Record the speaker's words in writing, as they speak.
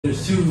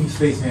There's two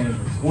space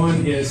management.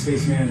 One is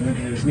space management,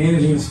 is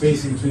managing the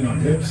spacing between our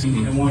hips,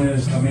 and one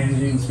is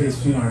managing the space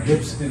between our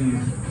hips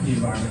and the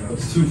environment.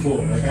 It's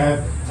twofold. Like I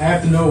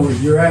have to know where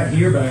you're at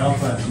here, but I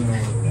also have to know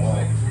where the wall.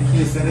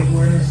 Aesthetic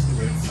awareness is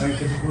a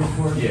scientific word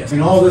for it. Yes.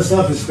 And all this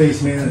stuff is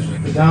space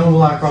management. The down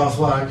block, cross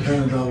block,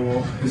 turn and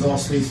double is all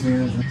space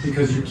management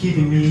because you're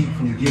keeping me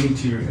from getting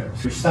to your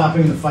hips. You're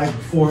stopping the fight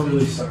before it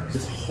really starts.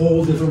 It's a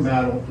whole different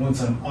battle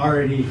once I'm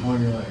already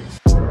on your legs.